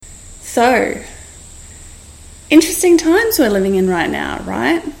So, interesting times we're living in right now,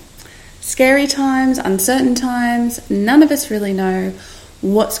 right? Scary times, uncertain times. None of us really know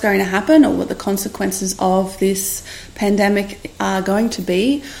what's going to happen or what the consequences of this pandemic are going to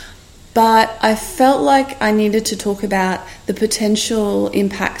be. But I felt like I needed to talk about the potential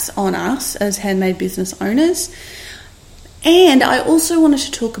impacts on us as handmade business owners. And I also wanted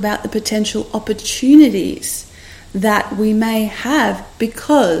to talk about the potential opportunities that we may have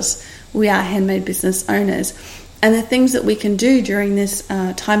because we are handmade business owners, and the things that we can do during this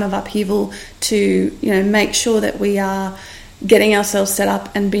time of upheaval to, make sure that we are getting ourselves set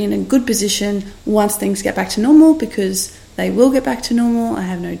up and be in a good position once things get back to normal, because they will get back to normal. I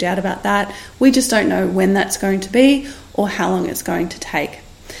have no doubt about that. We just don't know when that's going to be or how long it's going to take.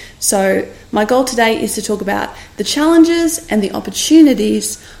 So my goal today is to talk about the challenges and the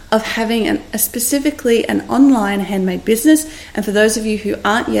opportunities of having specifically an online handmade business. And for those of you who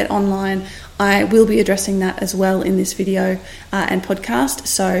aren't yet online, I will be addressing that as well in this video and podcast.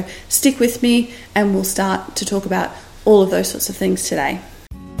 So stick with me and we'll start to talk about all of those sorts of things today.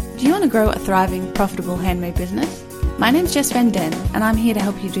 Do you want to grow a thriving, profitable handmade business? My name's Jess Van Den and I'm here to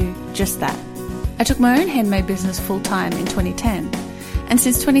help you do just that. I took my own handmade business full-time in 2010. And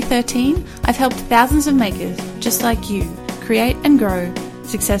since 2013, I've helped thousands of makers just like you create and grow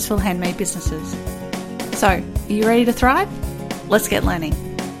successful handmade businesses. So, are you ready to thrive? Let's get learning.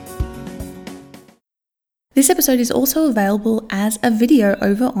 This episode is also available as a video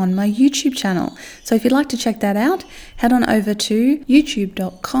over on my YouTube channel. So if you'd like to check that out, head on over to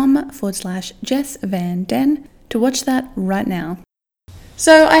youtube.com/Jess Van Den to watch that right now.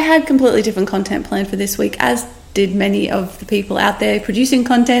 So I had completely different content planned for this week, as did many of the people out there producing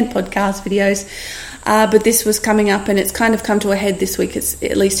content, podcasts, videos. But this was coming up and it's kind of come to a head this week, it's,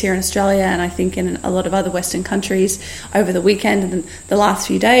 at least here in Australia, and I think in a lot of other Western countries over the weekend and the last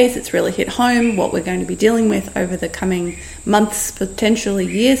few days. It's really hit home what we're going to be dealing with over the coming months, potentially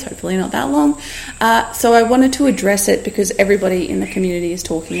years, hopefully not that long. So I wanted to address it because everybody in the community is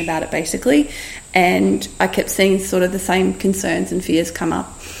talking about it basically, and I kept seeing sort of the same concerns and fears come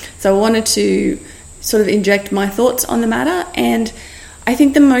up. So I wanted to sort of inject my thoughts on the matter, and I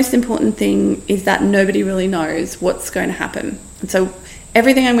think the most important thing is that nobody really knows what's going to happen. And so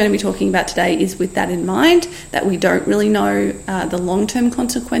everything I'm going to be talking about today is with that in mind, that we don't really know the long-term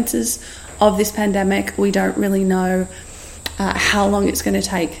consequences of this pandemic. We don't really know how long it's going to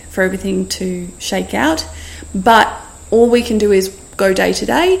take for everything to shake out. But all we can do is go day to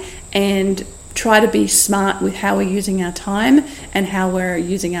day and try to be smart with how we're using our time and how we're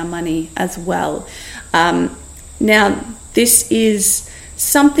using our money as well. Now, this is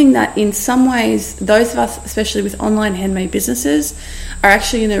something that in some ways, those of us, especially with online handmade businesses, are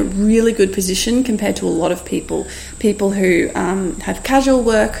actually in a really good position compared to a lot of people who have casual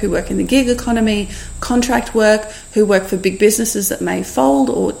work, who work in the gig economy, contract work, who work for big businesses that may fold,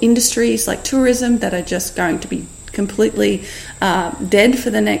 or industries like tourism that are just going to be completely dead for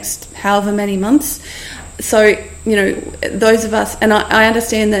the next however many months. So, those of us, and I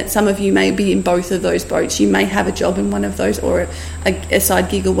understand that some of you may be in both of those boats. You may have a job in one of those, or a side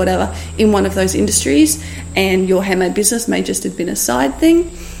gig or whatever in one of those industries, and your handmade business may just have been a side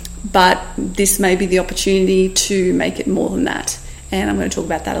thing, but this may be the opportunity to make it more than that. And I'm going to talk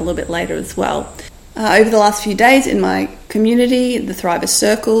about that a little bit later as well. Over the last few days in my community, the Thrivers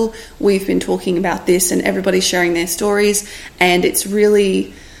Circle, we've been talking about this and everybody's sharing their stories, and it's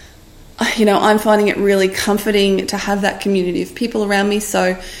really, I'm finding it really comforting to have that community of people around me.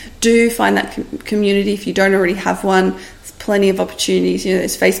 So do find that community if you don't already have one. There's plenty of opportunities.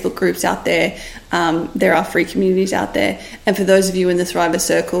 There's Facebook groups out there. There are free communities out there. And for those of you in the Thriver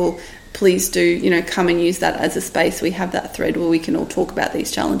Circle, please do, come and use that as a space. We have that thread where we can all talk about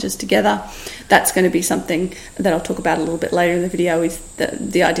these challenges together. That's going to be something that I'll talk about a little bit later in the video, is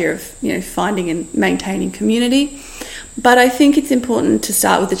the idea of, finding and maintaining community. But I think it's important to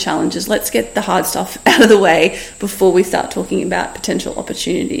start with the challenges. Let's get the hard stuff out of the way before we start talking about potential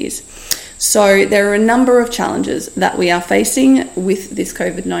opportunities. So there are a number of challenges that we are facing with this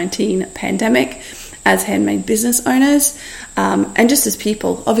COVID-19 pandemic as handmade business owners, and just as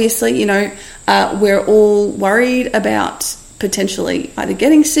people. Obviously, we're all worried about potentially either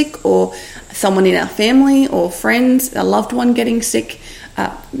getting sick or someone in our family or friends, a loved one getting sick.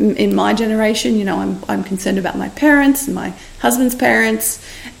 In my generation, I'm concerned about my parents and my husband's parents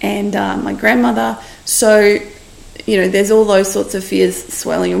and my grandmother. So, there's all those sorts of fears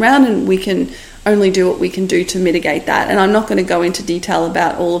swirling around, and we can only do what we can do to mitigate that. And I'm not going to go into detail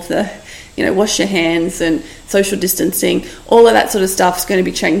about all of the, wash your hands and social distancing, all of that sort of stuff is going to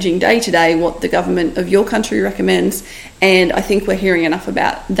be changing day to day what the government of your country recommends. And I think we're hearing enough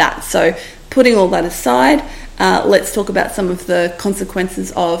about that. So putting all that aside, let's talk about some of the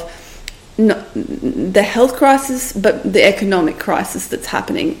consequences of the health crisis, but the economic crisis that's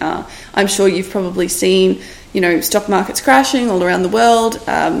happening. I'm sure you've probably seen, stock markets crashing all around the world,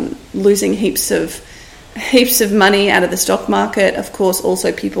 losing heaps of money out of the stock market. Of course,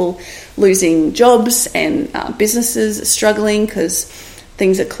 also people losing jobs and businesses struggling because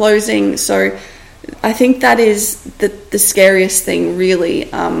things are closing. So I think that is the scariest thing, really.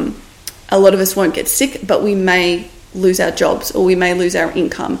 A lot of us won't get sick, but we may lose our jobs or we may lose our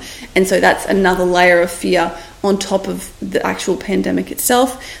income. And so that's another layer of fear on top of the actual pandemic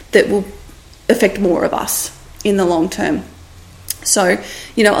itself that will affect more of us in the long term. So,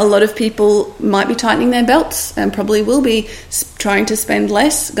 a lot of people might be tightening their belts and probably will be trying to spend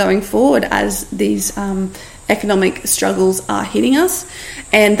less going forward as these economic struggles are hitting us.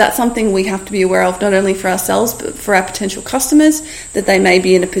 And that's something we have to be aware of, not only for ourselves, but for our potential customers, that they may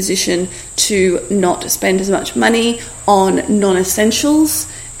be in a position to not spend as much money on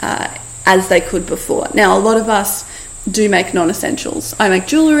non-essentials as they could before. Now, a lot of us do make non-essentials. I make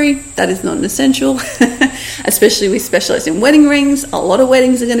jewellery, that is not an essential, especially we specialise in wedding rings. A lot of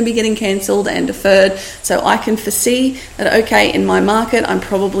weddings are going to be getting cancelled and deferred, so I can foresee that, okay, in my market, I'm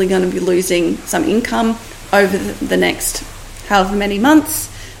probably going to be losing some income over the next however many months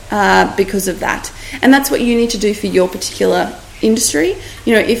because of that. And that's what you need to do for your particular industry.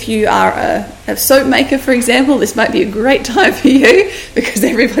 If you are a soap maker, for example, this might be a great time for you because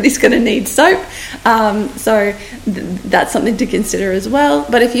everybody's going to need soap. So that's something to consider as well.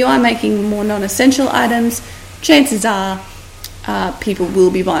 But if you are making more non-essential items, chances are people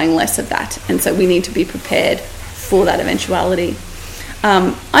will be buying less of that. And so we need to be prepared for that eventuality.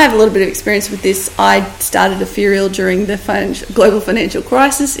 I have a little bit of experience with this. I started a Ferial during the global financial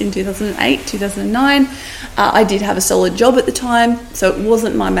crisis in 2008, 2009. I did have a solid job at the time, so it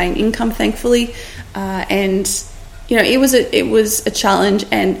wasn't my main income, thankfully. And it was a challenge,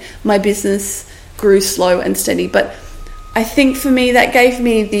 and my business grew slow and steady. But I think for me, that gave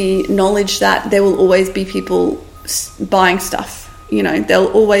me the knowledge that there will always be people buying stuff.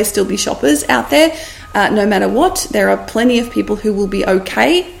 There'll always still be shoppers out there. No matter what, there are plenty of people who will be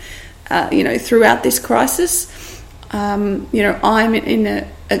okay, throughout this crisis. I'm in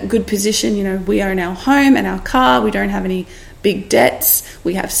a good position. We own our home and our car. We don't have any big debts.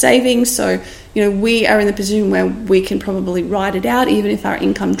 We have savings. So, we are in the position where we can probably ride it out, even if our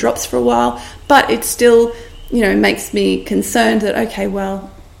income drops for a while. But it still, makes me concerned that, okay,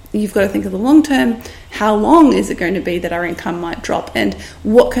 well, you've got to think of the long term. How long is it going to be that our income might drop? And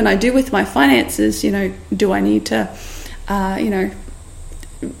what can I do with my finances? Do I need to,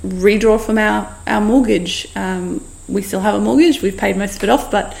 redraw from our mortgage? We still have a mortgage. We've paid most of it off,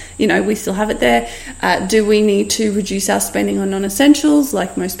 but, we still have it there. Do we need to reduce our spending on non-essentials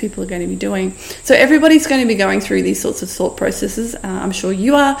like most people are going to be doing? So everybody's going to be going through these sorts of thought processes. I'm sure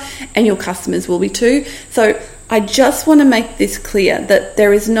you are, and your customers will be too. So I just want to make this clear that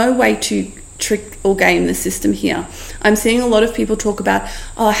there is no way to trick or game the system here. I'm seeing a lot of people talk about,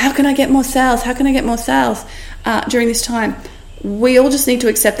 how can I get more sales? How can I get more sales during this time? We all just need to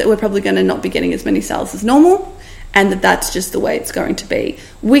accept that we're probably going to not be getting as many sales as normal, and that's just the way it's going to be.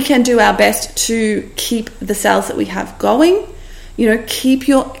 We can do our best to keep the sales that we have going. Keep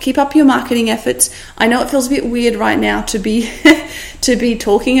up your marketing efforts. I know it feels a bit weird right now to be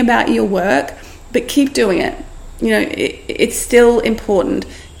talking about your work, but keep doing it. It's still important.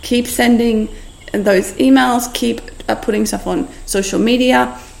 Keep sending those emails, keep putting stuff on social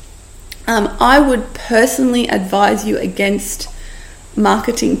media. I would personally advise you against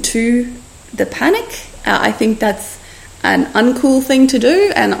marketing to the panic. I think that's an uncool thing to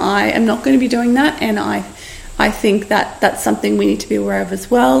do, and I am not going to be doing that. And I think that that's something we need to be aware of as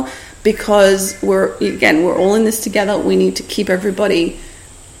well, because we're all in this together. We need to keep everybody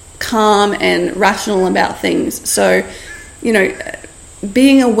calm and rational about things. So,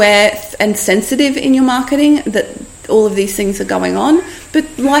 being aware and sensitive in your marketing that all of these things are going on,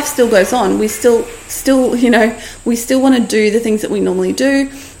 but life still goes on. We still want to do the things that we normally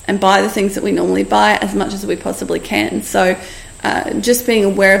do and buy the things that we normally buy as much as we possibly can. So just being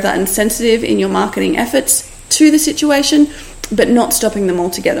aware of that and sensitive in your marketing efforts to the situation, but not stopping them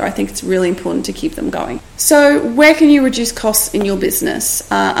altogether. I think it's really important to keep them going. So where can you reduce costs in your business?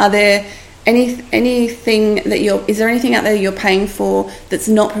 Are there anything that is there anything out there you're paying for that's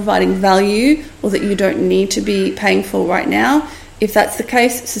not providing value, or that you don't need to be paying for right now? If that's the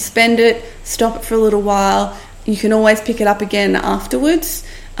case, suspend it, stop it for a little while. You can always pick it up again afterwards.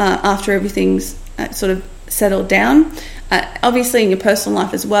 after everything's sort of settled down. Obviously in your personal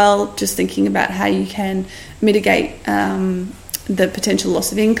life as well, just thinking about how you can mitigate the potential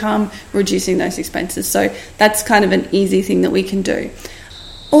loss of income, reducing those expenses. So that's kind of an easy thing that we can do.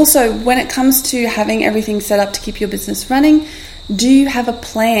 Also, when it comes to having everything set up to keep your business running, do you have a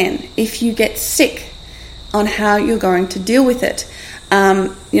plan if you get sick on how you're going to deal with it?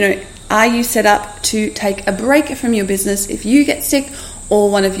 Are you set up to take a break from your business if you get sick or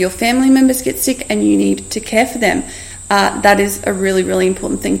one of your family members gets sick and you need to care for them? That is a really, really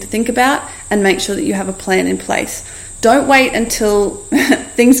important thing to think about, and make sure that you have a plan in place. Don't wait until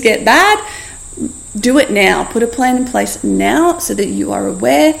things get bad. Do it now. Put a plan in place now so that you are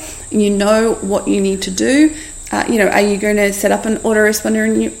aware and you know what you need to do. Are you going to set up an autoresponder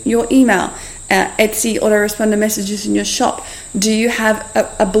in your email? Etsy autoresponder messages in your shop? Do you have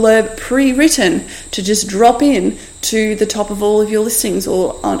a blurb pre-written to just drop in to the top of all of your listings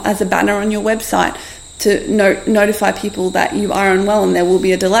or as a banner on your website to notify people that you are unwell and there will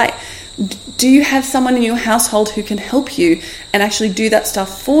be a delay? Do you have someone in your household who can help you and actually do that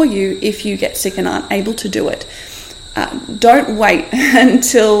stuff for you if you get sick and aren't able to do it? Don't wait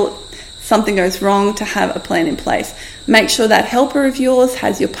until something goes wrong to have a plan in place. Make sure that helper of yours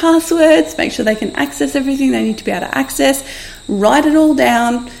has your passwords. Make sure they can access everything they need to be able to access. Write it all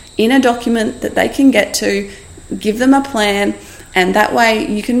down in a document that they can get to. Give them a plan, and that way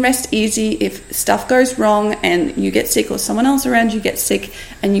you can rest easy if stuff goes wrong and you get sick or someone else around you gets sick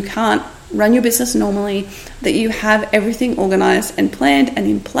and you can't run your business normally, that you have everything organized and planned and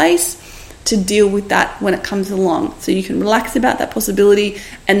in place to deal with that when it comes along, so you can relax about that possibility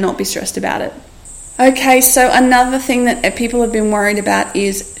and not be stressed about it. Okay, so another thing that people have been worried about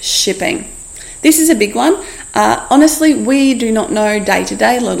is shipping. This is a big one. Honestly, we do not know day to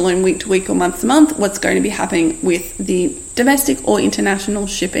day, let alone week to week or month to month, what's going to be happening with the domestic or international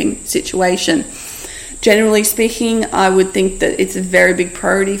shipping situation. Generally speaking, I would think that it's a very big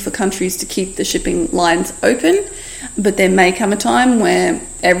priority for countries to keep the shipping lines open, but there may come a time where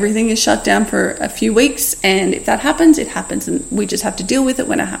everything is shut down for a few weeks, and if that happens, it happens, and we just have to deal with it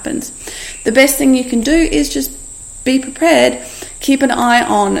when it happens. The best thing you can do is just be prepared. Keep an eye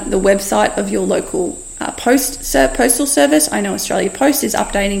on the website of your local postal service. I know Australia Post is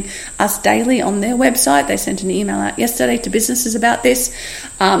updating us daily on their website. They sent an email out yesterday to businesses about this.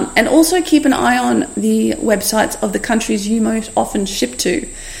 And also keep an eye on the websites of the countries you most often ship to.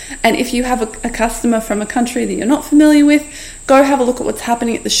 And if you have a customer from a country that you're not familiar with, go have a look at what's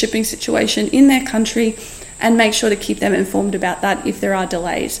happening at the shipping situation in their country and make sure to keep them informed about that if there are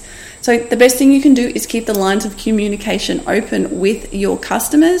delays. So the best thing you can do is keep the lines of communication open with your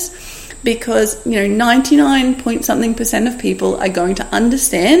customers, because 99% of people are going to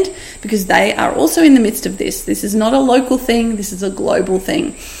understand, because they are also in the midst of this. This is not a local thing, this is a global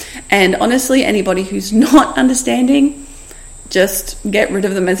thing. And honestly, anybody who's not understanding, just get rid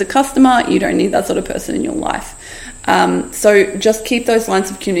of them as a customer. You don't need that sort of person in your life. So just keep those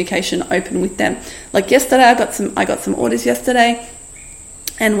lines of communication open with them. Like yesterday, I got some orders yesterday.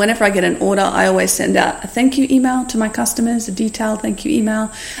 And whenever I get an order, I always send out a thank you email to my customers, a detailed thank you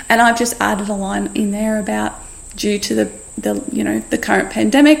email. And I've just added a line in there about, due to the current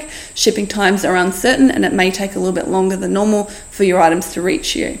pandemic, shipping times are uncertain and it may take a little bit longer than normal for your items to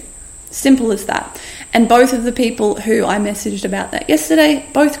reach you. Simple as that. And both of the people who I messaged about that yesterday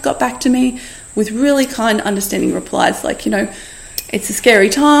both got back to me with really kind, understanding replies like, it's a scary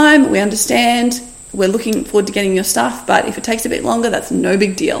time, we understand, we're looking forward to getting your stuff, but if it takes a bit longer, that's no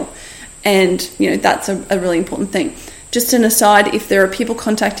big deal. And, that's a really important thing. Just an aside, if there are people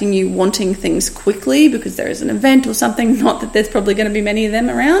contacting you wanting things quickly because there is an event or something, not that there's probably going to be many of them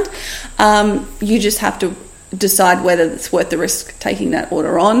around, you just have to decide whether it's worth the risk taking that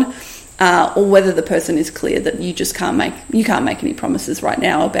order on, or whether the person is clear that you can't make any promises right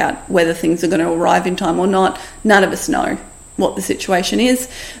now about whether things are going to arrive in time or not. None of us know what the situation is.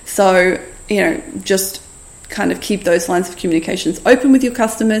 So, just kind of keep those lines of communications open with your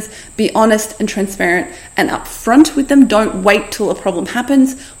customers. Be honest and transparent and upfront with them. Don't wait till a problem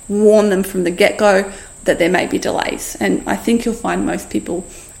happens. Warn them from the get-go that there may be delays. And I think you'll find most people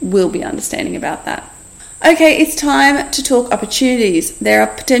will be understanding about that. Okay, it's time to talk opportunities. There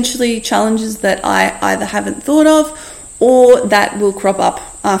are potentially challenges that I either haven't thought of or that will crop up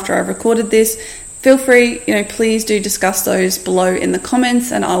after I've recorded this. Feel free, please do discuss those below in the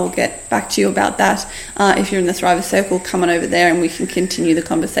comments, and I will get back to you about that. If you're in the Thriver Circle, come on over there and we can continue the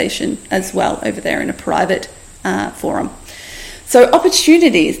conversation as well over there in a private forum. So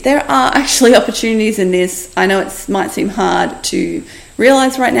opportunities. There are actually opportunities in this. I know it might seem hard to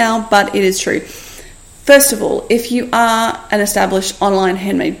realize right now, but it is true. First of all, if you are an established online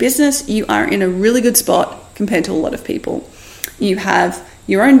handmade business, you are in a really good spot compared to a lot of people. You have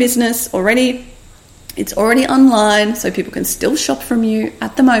your own business already. It's already online, so people can still shop from you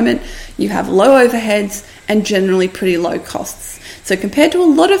at the moment. You have low overheads and generally pretty low costs. So compared to a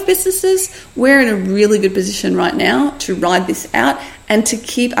lot of businesses, we're in a really good position right now to ride this out and to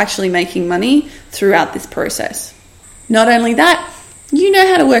keep actually making money throughout this process. Not only that, you know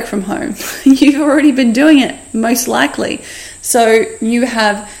how to work from home. You've already been doing it, most likely. So you've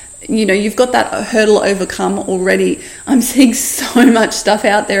got that hurdle overcome already. I'm seeing so much stuff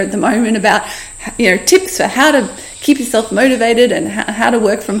out there at the moment about, tips for how to keep yourself motivated and how to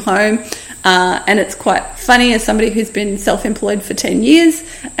work from home. And it's quite funny as somebody who's been self-employed for 10 years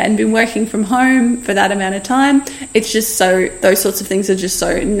and been working from home for that amount of time. It's just those sorts of things are just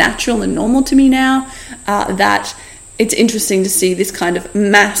so natural and normal to me now that it's interesting to see this kind of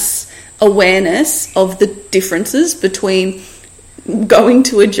mass awareness of the differences between going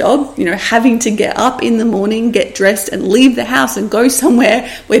to a job, having to get up in the morning, get dressed and leave the house and go somewhere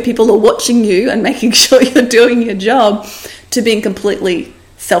where people are watching you and making sure you're doing your job, to being completely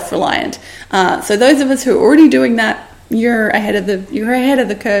self-reliant. So those of us who are already doing that, you're ahead of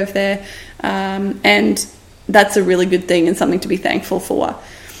the curve there, and that's a really good thing and something to be thankful for.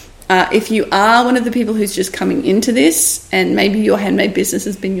 If you are one of the people who's just coming into this, and maybe your handmade business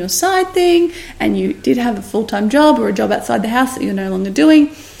has been your side thing and you did have a full-time job or a job outside the house that you're no longer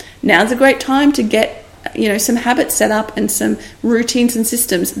doing, now's a great time to get some habits set up and some routines and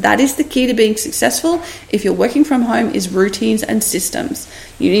systems. That is the key to being successful if you're working from home, is routines and systems.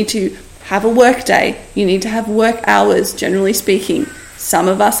 You need to have a work day. You need to have work hours, generally speaking. Some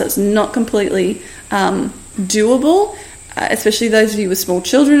of us, it's not completely doable, especially those of you with small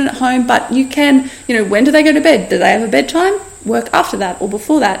children at home, but you can, when do they go to bed? Do they have a bedtime? Work after that or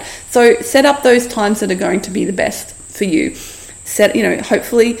before that. So set up those times that are going to be the best for you.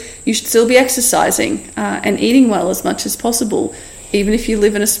 Hopefully you should still be exercising and eating well as much as possible. Even if you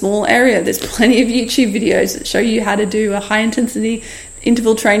live in a small area, there's plenty of YouTube videos that show you how to do a high intensity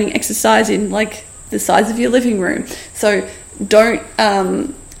interval training exercise in like the size of your living room. So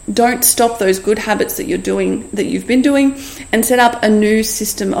don't stop those good habits that you've been doing, and set up a new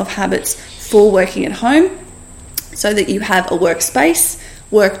system of habits for working at home so that you have a workspace,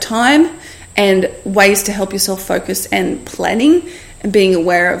 work time, and ways to help yourself focus and planning and being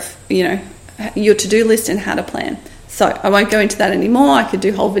aware of, your to-do list and how to plan. So I won't go into that anymore. I could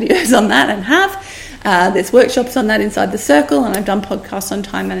do whole videos on that and have. There's workshops on that inside the circle, and I've done podcasts on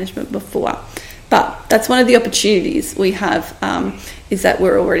time management before. But that's one of the opportunities we have, is that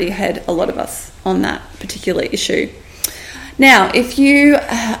we're already ahead, a lot of us, on that particular issue. Now, if you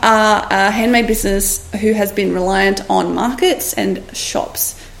are a handmade business who has been reliant on markets and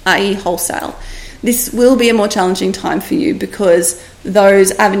shops, i.e. wholesale, this will be a more challenging time for you because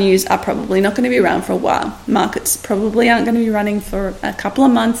those avenues are probably not going to be around for a while. Markets probably aren't going to be running for a couple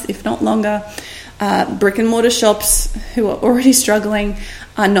of months, if not longer. Brick and mortar shops who are already struggling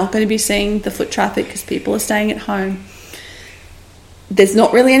are not going to be seeing the foot traffic because people are staying at home. There's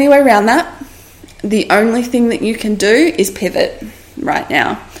not really any way around that. The only thing that you can do is pivot right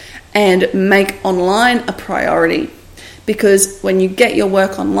now and make online a priority, because when you get your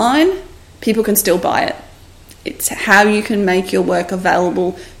work online, people can still buy it. It's how you can make your work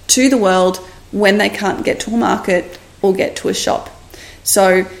available to the world when they can't get to a market or get to a shop.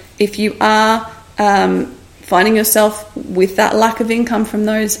 So if you are finding yourself with that lack of income from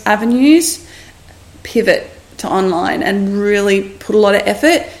those avenues, pivot to online and really put a lot of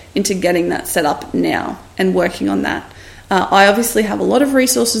effort into getting that set up now and working on that. I obviously have a lot of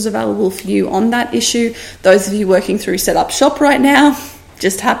resources available for you on that issue. Those of you working through Set Up Shop right now,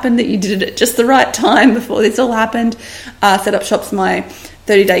 just happened that you did it at just the right time before this all happened. Set Up Shop's my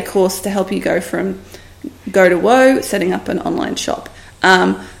 30-day course to help you go from go to woe, setting up an online shop.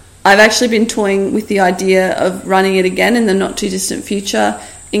 I've actually been toying with the idea of running it again in the not too distant future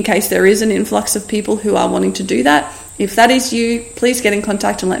in case there is an influx of people who are wanting to do that. If that is you, please get in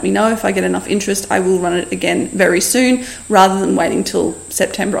contact and let me know. If I get enough interest, I will run it again very soon rather than waiting till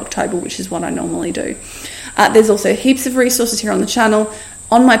September, October, which is what I normally do. There's also heaps of resources here on the channel.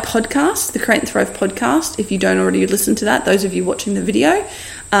 On my podcast, the Create and Thrive podcast, if you don't already listen to that, those of you watching the video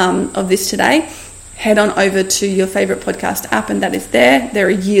of this today, head on over to your favourite podcast app and that is there. There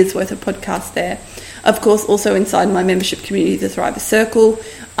are years worth of podcasts there. Of course, also inside my membership community, the Thriver Circle,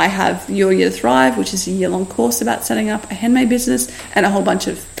 I have Your Year to Thrive, which is a year-long course about setting up a handmade business, and a whole bunch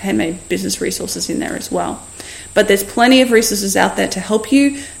of handmade business resources in there as well. But there's plenty of resources out there to help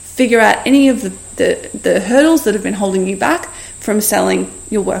you figure out any of the hurdles that have been holding you back from selling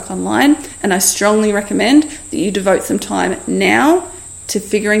your work online. And I strongly recommend that you devote some time now to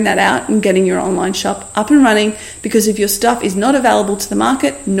figuring that out and getting your online shop up and running, because if your stuff is not available to the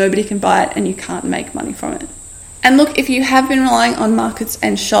market, nobody can buy it and you can't make money from it. And look, if you have been relying on markets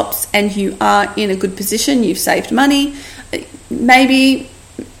and shops and you are in a good position, you've saved money, maybe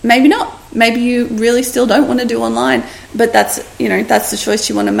not. Maybe you really still don't want to do online, but that's the choice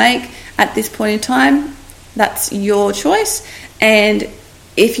you want to make at this point in time. That's your choice. And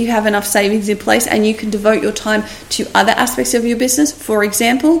if you have enough savings in place and you can devote your time to other aspects of your business, for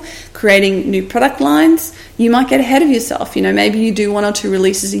example, creating new product lines, you might get ahead of yourself. Maybe you do 1 or 2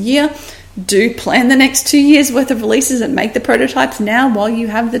 releases a year. Do plan the next 2 years worth of releases and make the prototypes now while you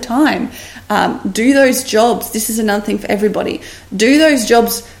have the time. Do those jobs. This is another thing for everybody. Do those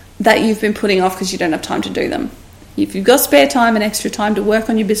jobs that you've been putting off because you don't have time to do them. If you've got spare time and extra time to work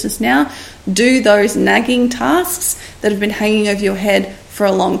on your business now, do those nagging tasks that have been hanging over your head for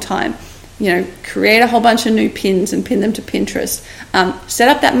a long time. Create a whole bunch of new pins and pin them to Pinterest. Set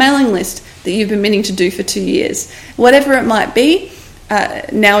up that mailing list that you've been meaning to do for 2 years. Whatever it might be,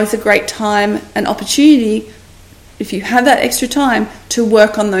 now is a great time, an opportunity, if you have that extra time, to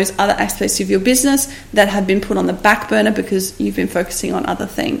work on those other aspects of your business that have been put on the back burner because you've been focusing on other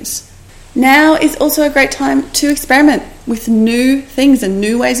things. Now is also a great time to experiment with new things and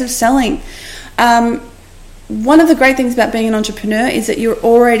new ways of selling. One of the great things about being an entrepreneur is that you're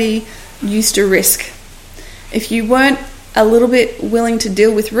already used to risk. If you weren't a little bit willing to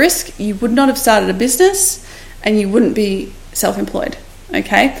deal with risk, you would not have started a business and you wouldn't be self-employed,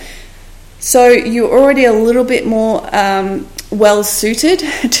 okay? So you're already a little bit more well suited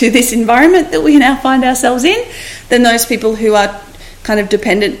to this environment that we now find ourselves in than those people who are kind of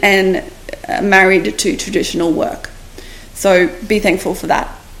dependent and married to traditional work. So be thankful for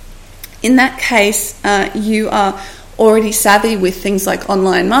that. In that case, you are already savvy with things like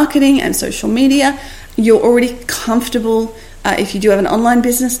online marketing and social media. You're already comfortable. If you do have an online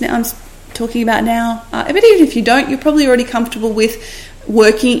business now, I'm talking about now, but even if you don't, you're probably already comfortable with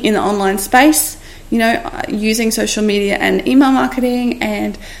working in the online space, using social media and email marketing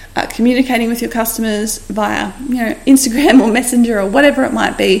and communicating with your customers via, Instagram or Messenger or whatever it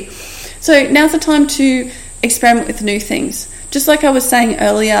might be. So now's the time to experiment with new things. Just like I was saying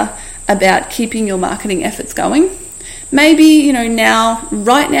earlier about keeping your marketing efforts going. Maybe,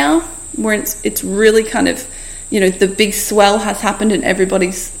 right now, where it's really kind of, the big swell has happened and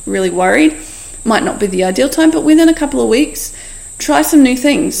everybody's really worried, might not be the ideal time, but within a couple of weeks, try some new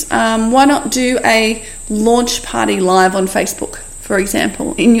things. Why not do a launch party live on Facebook, for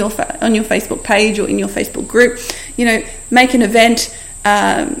example, on your Facebook page or in your Facebook group? Make an event,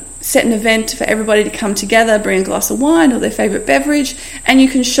 set an event for everybody to come together, bring a glass of wine or their favorite beverage, and you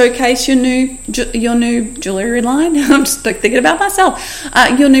can showcase your new jewelry line. I'm just thinking about myself.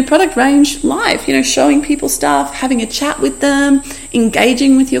 Your new product range live, showing people stuff, having a chat with them,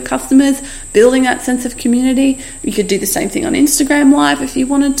 engaging with your customers, building that sense of community. You could do the same thing on Instagram Live if you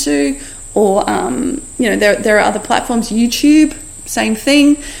wanted to, or there are other platforms, YouTube, same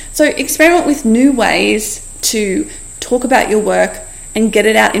thing. So experiment with new ways to talk about your work and get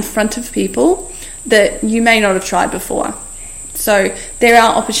it out in front of people that you may not have tried before. So there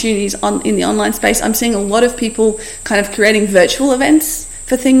are opportunities in the online space. I'm seeing a lot of people kind of creating virtual events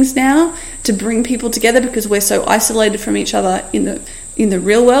for things now to bring people together because we're so isolated from each other in the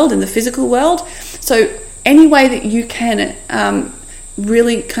real world, in the physical world. So any way that you can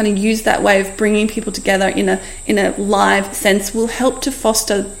really kind of use that way of bringing people together in a live sense will help to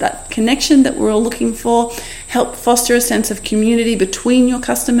foster that connection that we're all looking for, help foster a sense of community between your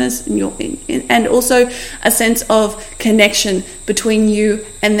customers and also a sense of connection between you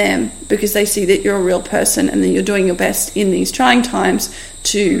and them, because they see that you're a real person and that you're doing your best in these trying times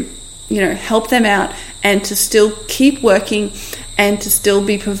to help them out and to still keep working and to still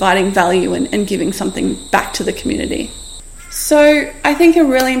be providing value and giving something back to the community. So I think a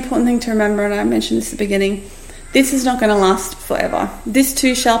really important thing to remember, and I mentioned this at the beginning, this is not going to last forever. This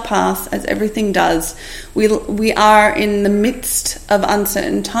too shall pass, as everything does. We are in the midst of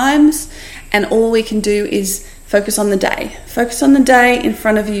uncertain times, and all we can do is focus on the day. Focus on the day in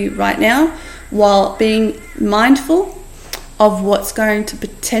front of you right now, while being mindful of what's going to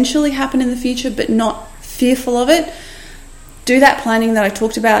potentially happen in the future, but not fearful of it. Do that planning that I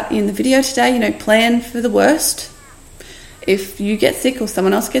talked about in the video today. Plan for the worst. If you get sick or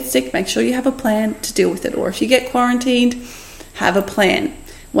someone else gets sick, make sure you have a plan to deal with it. Or if you get quarantined, have a plan.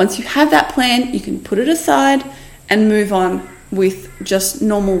 Once you have that plan, you can put it aside and move on with just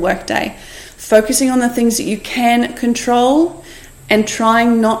normal work day. Focusing on the things that you can control and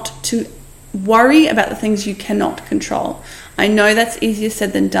trying not to worry about the things you cannot control. I know that's easier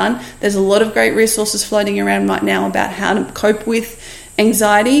said than done. There's a lot of great resources floating around right now about how to cope with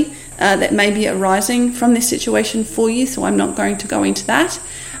anxiety that may be arising from this situation for you, so I'm not going to go into that.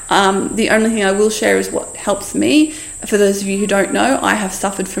 The only thing I will share is what helps me. For those of you who don't know, I have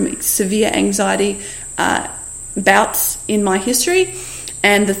suffered from severe anxiety bouts in my history,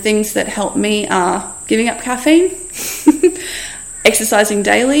 and the things that help me are giving up caffeine, exercising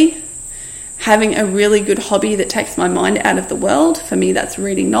daily, having a really good hobby that takes my mind out of the world. For me, that's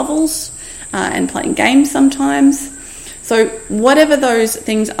reading novels and playing games sometimes. So whatever those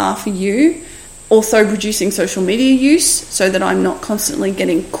things are for you, also reducing social media use so that I'm not constantly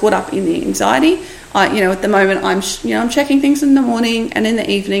getting caught up in the anxiety. At the moment, I'm checking things in the morning and in the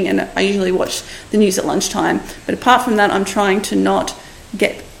evening, and I usually watch the news at lunchtime. But apart from that, I'm trying to not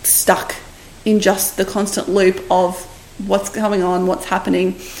get stuck in just the constant loop of what's going on, what's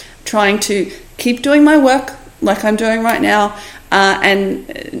happening, trying to keep doing my work like I'm doing right now,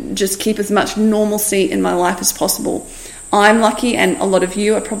 and just keep as much normalcy in my life as possible. I'm lucky, and a lot of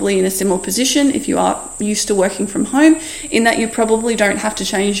you are probably in a similar position if you are used to working from home, in that you probably don't have to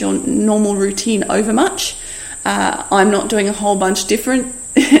change your normal routine over much. I'm not doing a whole bunch different.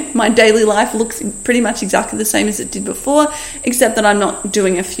 My daily life looks pretty much exactly the same as it did before, except that I'm not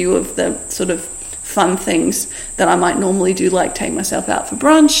doing a few of the sort of fun things that I might normally do, like take myself out for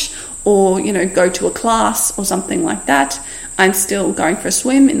brunch or, go to a class or something like that. I'm still going for a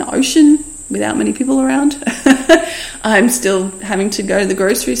swim in the ocean without many people around. I'm still having to go to the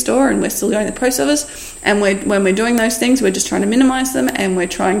grocery store, and we're still going to the post office. And when we're doing those things, we're just trying to minimize them, and we're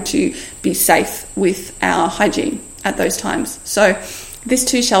trying to be safe with our hygiene at those times. So this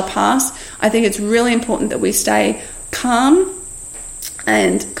too shall pass. I think it's really important that we stay calm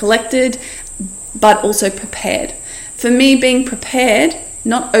and collected, but also prepared. For me, being prepared,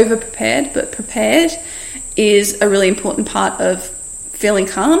 not over-prepared, but prepared, is a really important part of feeling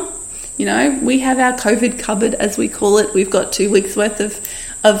calm. We have our COVID cupboard, as we call it. We've got 2 weeks worth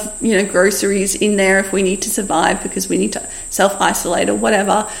of groceries in there if we need to survive, because we need to self-isolate or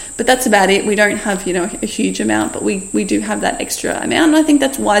whatever. But that's about it. We don't have, a huge amount, but we do have that extra amount. And I think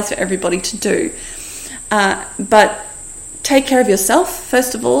that's wise for everybody to do. But take care of yourself,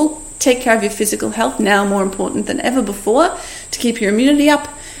 first of all. Take care of your physical health, now more important than ever before, to keep your immunity up,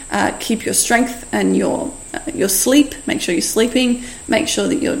 keep your strength and your sleep. Make sure you're sleeping. Make sure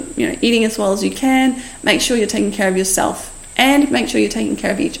that you're eating as well as you can. Make sure you're taking care of yourself, and make sure you're taking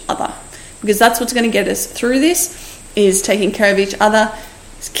care of each other, because that's what's going to get us through this, is taking care of each other,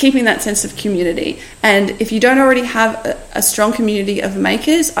 keeping that sense of community. And if you don't already have a strong community of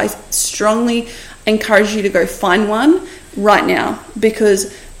makers, I strongly encourage you to go find one right now,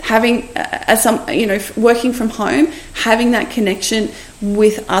 because having working from home, having that connection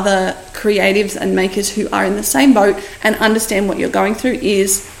with other creatives and makers who are in the same boat and understand what you're going through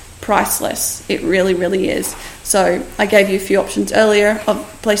is priceless. It really, really is. So I gave you a few options earlier of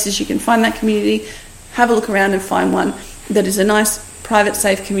places you can find that community. Have a look around and find one that is a nice, private,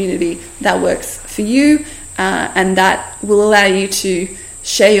 safe community that works for you, and that will allow you to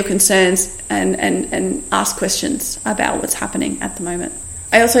share your concerns and ask questions about what's happening at the moment.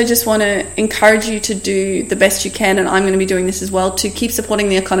 I also just want to encourage you to do the best you can, and I'm going to be doing this as well, to keep supporting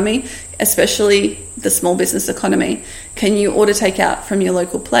the economy, especially the small business economy. Can you order takeout from your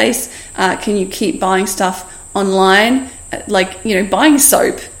local place? Can you keep buying stuff online, like, buying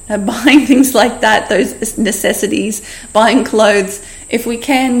soap, buying things like that, those necessities, buying clothes? If we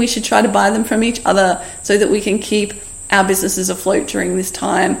can, we should try to buy them from each other so that we can keep our businesses afloat during this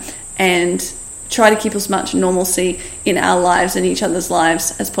time, and try to keep as much normalcy in our lives and each other's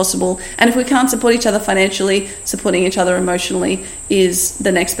lives as possible. And if we can't support each other financially, supporting each other emotionally is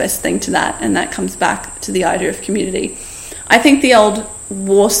the next best thing to that. And that comes back to the idea of community. I think the old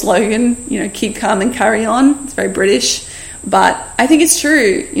war slogan, keep calm and carry on, it's very British, but I think it's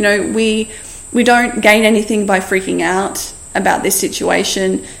true. We don't gain anything by freaking out about this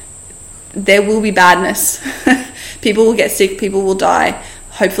situation. There will be badness. People will get sick, people will die.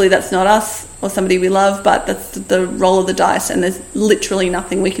 Hopefully that's not us or somebody we love, but that's the roll of the dice, and there's literally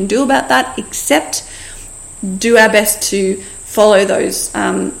nothing we can do about that except do our best to follow those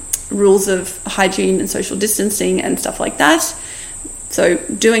rules of hygiene and social distancing and stuff like that. So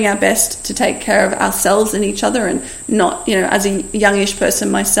doing our best to take care of ourselves and each other, and not, as a youngish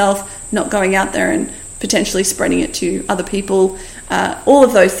person myself, not going out there and potentially spreading it to other people. All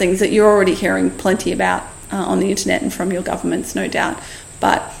of those things that you're already hearing plenty about on the internet and from your governments, no doubt.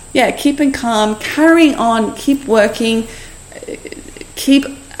 But yeah, keeping calm, carrying on, keep working, keep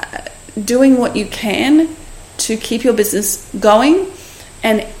doing what you can to keep your business going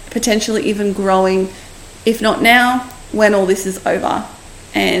and potentially even growing, if not now, when all this is over.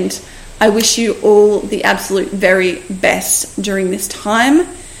 And I wish you all the absolute very best during this time.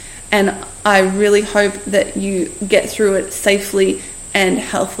 And I really hope that you get through it safely and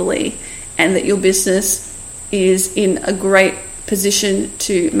healthily, and that your business is in a great position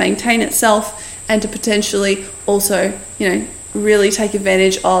to maintain itself and to potentially also, really take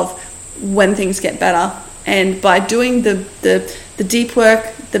advantage of when things get better. And by doing the deep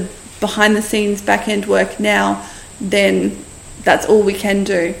work, the behind the scenes back end work now, then that's all we can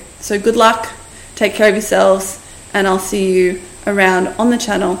do. So good luck, take care of yourselves, and I'll see you around on the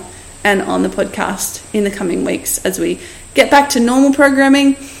channel and on the podcast in the coming weeks as we get back to normal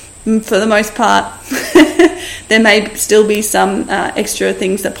programming. For the most part, there may still be some extra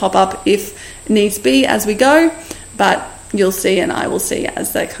things that pop up if needs be as we go, but you'll see and I will see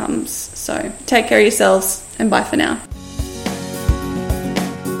as that comes. So take care of yourselves, and bye for now.